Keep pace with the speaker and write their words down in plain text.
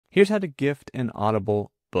Here's how to gift an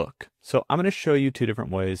Audible book. So I'm going to show you two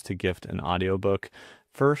different ways to gift an audiobook.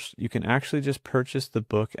 First, you can actually just purchase the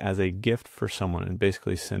book as a gift for someone and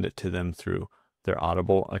basically send it to them through their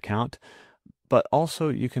Audible account. But also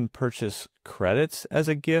you can purchase credits as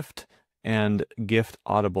a gift and gift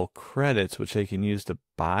Audible credits, which they can use to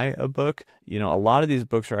buy a book. You know, a lot of these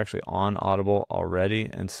books are actually on Audible already,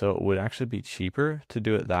 and so it would actually be cheaper to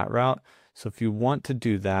do it that route. So if you want to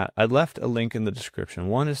do that, I left a link in the description.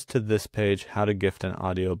 One is to this page, how to gift an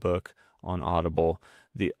audiobook on Audible.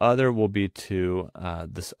 The other will be to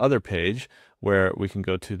this other page where we can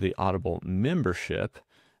go to the Audible membership.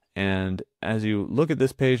 And as you look at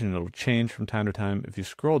this page, and it'll change from time to time, if you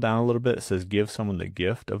scroll down a little bit, it says give someone the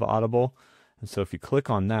gift of Audible. And so if you click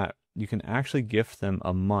on that, you can actually gift them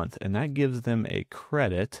a month, and that gives them a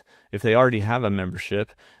credit. If they already have a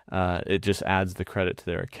membership, it just adds the credit to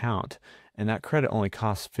their account. And that credit only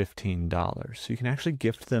costs $15. So you can actually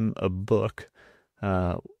gift them a book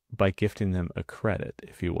by gifting them a credit,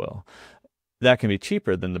 if you will. That can be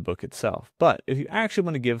cheaper than the book itself. But if you actually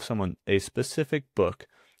want to give someone a specific book,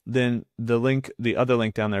 then the other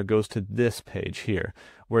link down there goes to this page here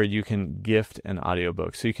where you can gift an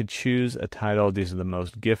audiobook. So you could choose a title. These are the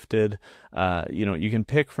most gifted. You can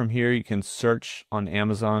pick from here. You can search on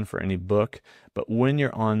Amazon for any book, but when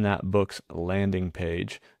you're on that book's landing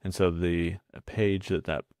page, and so the page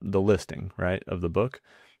the listing, right, of the book,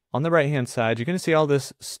 on the right hand side, you're going to see all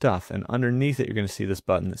this stuff, and underneath it, you're going to see this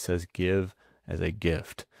button that says give as a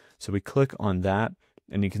gift. So we click on that,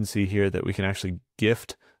 and you can see here that we can actually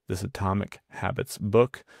gift this Atomic Habits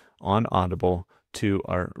book on Audible to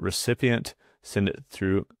our recipient, send it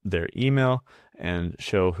through their email, and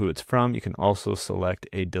show who it's from. You can also select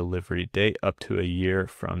a delivery date up to a year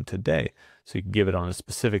from today. So you can give it on a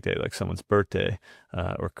specific day, like someone's birthday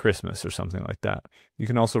or Christmas or something like that. You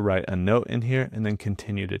can also write a note in here and then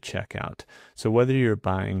continue to check out. So whether you're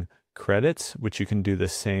buying credits, which you can do the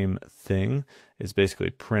same thing, is basically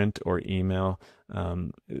print or email.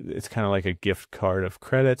 It's kind of like a gift card of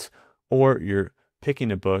credits, or you're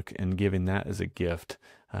picking a book and giving that as a gift.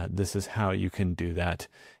 This is how you can do that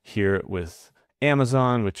here with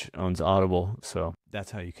Amazon, which owns Audible. So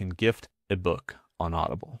that's how you can gift a book on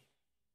Audible.